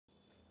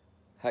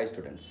Hi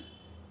students.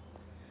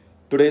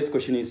 Today's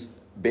question is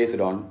based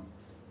on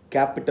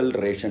capital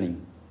rationing,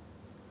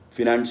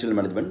 financial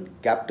management,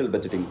 capital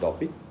budgeting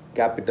topic,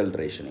 capital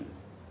rationing.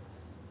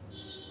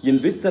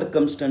 In which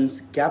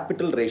circumstance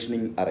capital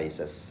rationing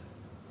arises?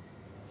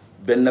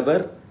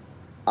 Whenever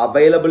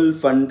available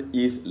fund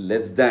is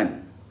less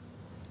than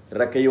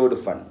required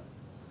fund,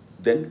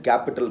 then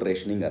capital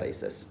rationing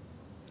arises.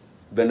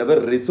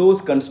 Whenever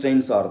resource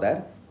constraints are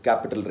there,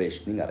 capital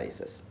rationing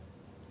arises.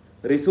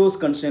 Resource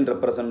constraint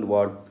represent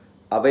what?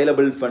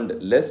 Available fund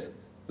less,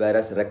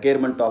 whereas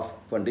requirement of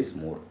fund is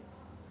more.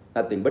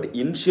 Nothing but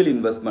initial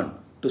investment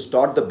to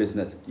start the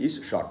business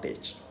is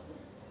shortage.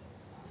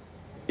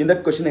 In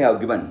that question I have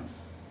given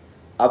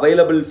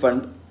available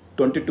fund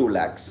 22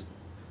 lakhs.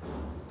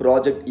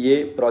 Project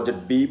A,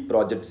 project B,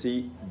 project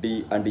C,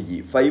 D and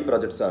E. 5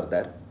 projects are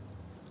there.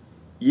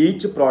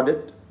 Each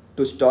project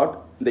to start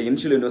the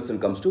initial investment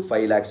comes to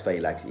 5 lakhs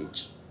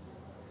each.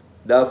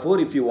 Therefore,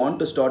 if you want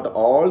to start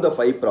all the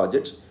 5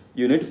 projects,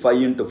 you need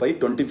 5 into 5,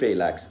 25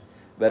 lakhs.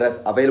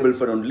 Whereas available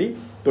fund only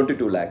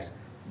 22 lakhs.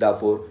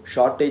 Therefore,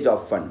 shortage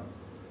of fund,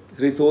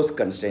 resource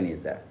constraint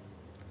is there.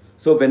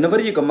 So, whenever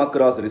you come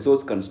across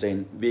resource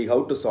constraint, we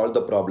have to solve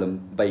the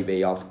problem by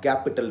way of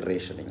capital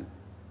rationing.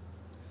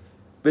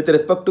 With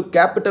respect to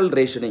capital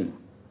rationing,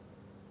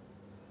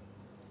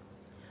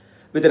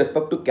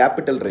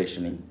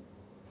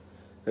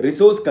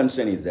 resource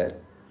constraint is there.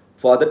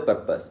 For that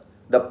purpose,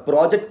 the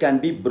project can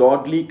be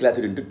broadly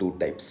classified into 2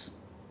 types.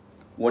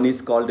 One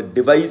is called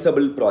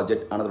divisible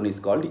project, another one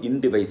is called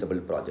indivisible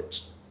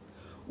project.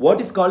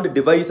 What is called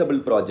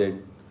divisible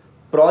project?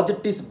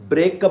 Project is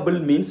breakable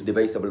means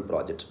divisible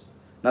project.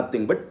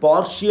 Nothing but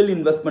partial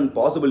investment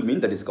possible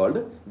means that is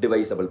called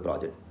divisible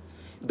project.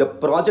 The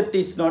project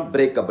is not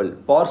breakable,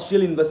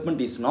 partial investment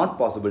is not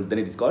possible, then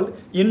it is called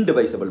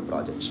indivisible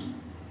project.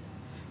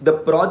 The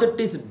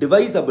project is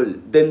divisible,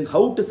 then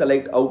how to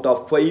select out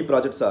of 5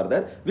 projects are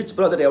there? Which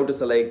project you have to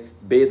select?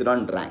 Based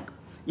on rank.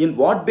 In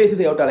what basis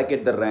you have to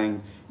allocate the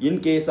rank? In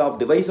case of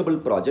divisible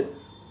project,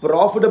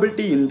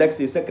 profitability index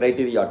is the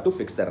criteria to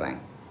fix the rank.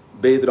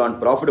 Based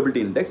on profitability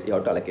index, you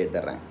have to allocate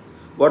the rank.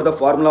 What is the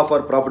formula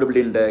for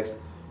profitability index?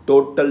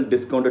 Total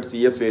discounted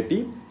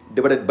CFAT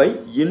divided by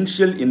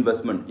initial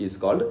investment is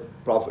called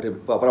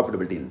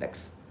profitability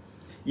index.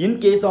 In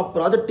case of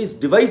project is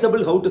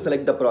divisible, how to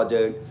select the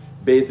project?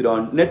 Based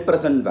on net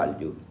present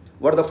value.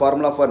 What is the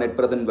formula for net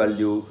present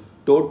value?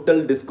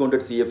 Total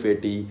discounted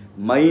CFAT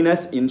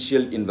minus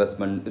initial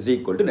investment is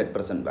equal to net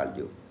present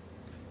value.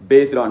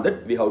 Based on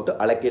that, we have to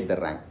allocate the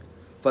rank.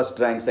 First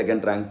rank,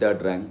 second rank,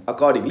 third rank.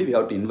 Accordingly, we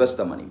have to invest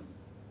the money.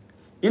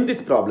 In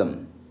this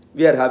problem,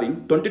 we are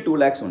having 22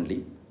 lakhs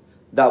only.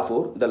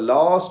 Therefore, the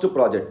last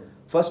project,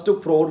 first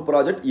 4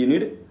 project, you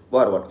need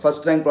what?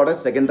 First rank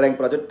project, second rank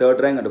project, third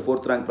rank and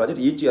fourth rank project.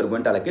 Each you are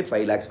going to allocate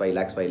 5 lakhs.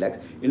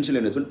 Initial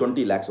investment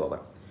 20 lakhs over.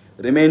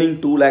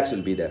 Remaining 2 lakhs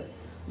will be there.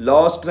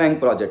 Last rank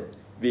project,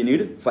 we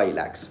need 5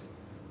 lakhs.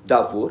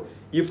 Therefore,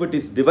 if it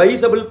is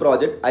divisible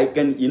project, I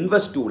can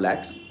invest 2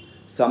 lakhs.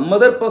 Some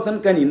other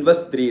person can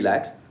invest 3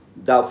 lakhs.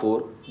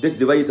 Therefore, this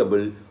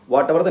divisible,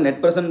 whatever the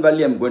net present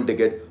value I am going to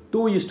get,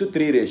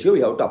 2:3 ratio we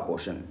have to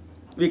apportion.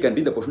 We can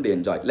be in the position to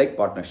enjoy, like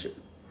partnership.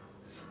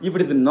 If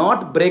it is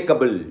not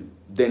breakable,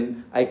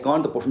 then I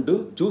can't portion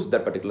to choose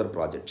that particular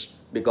project.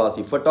 Because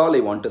if at all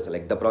I want to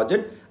select the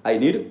project, I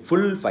need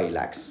full 5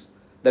 lakhs.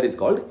 That is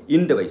called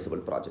indivisible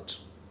project.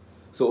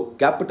 So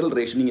capital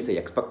rationing is an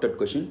expected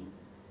question.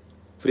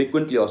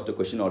 Frequently asked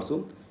question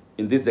also.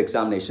 In this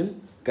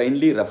examination,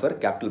 kindly refer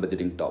capital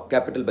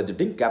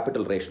budgeting,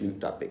 capital rationing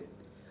topic.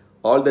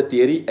 All the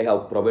theory I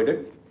have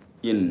provided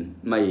in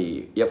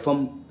my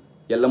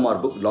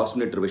LMR book, last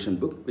minute revision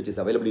book, which is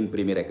available in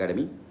Premier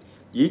Academy.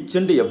 Each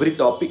and every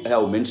topic I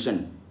have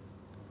mentioned.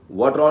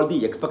 What are all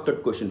the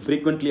expected questions,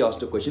 frequently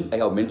asked question I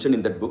have mentioned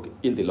in that book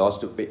in the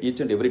last page, each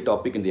and every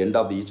topic, in the end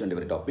of the each and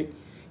every topic.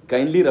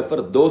 Kindly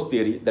refer those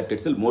theory, that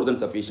itself more than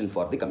sufficient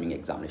for the coming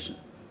examination.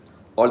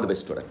 All the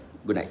best, student.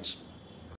 Good night.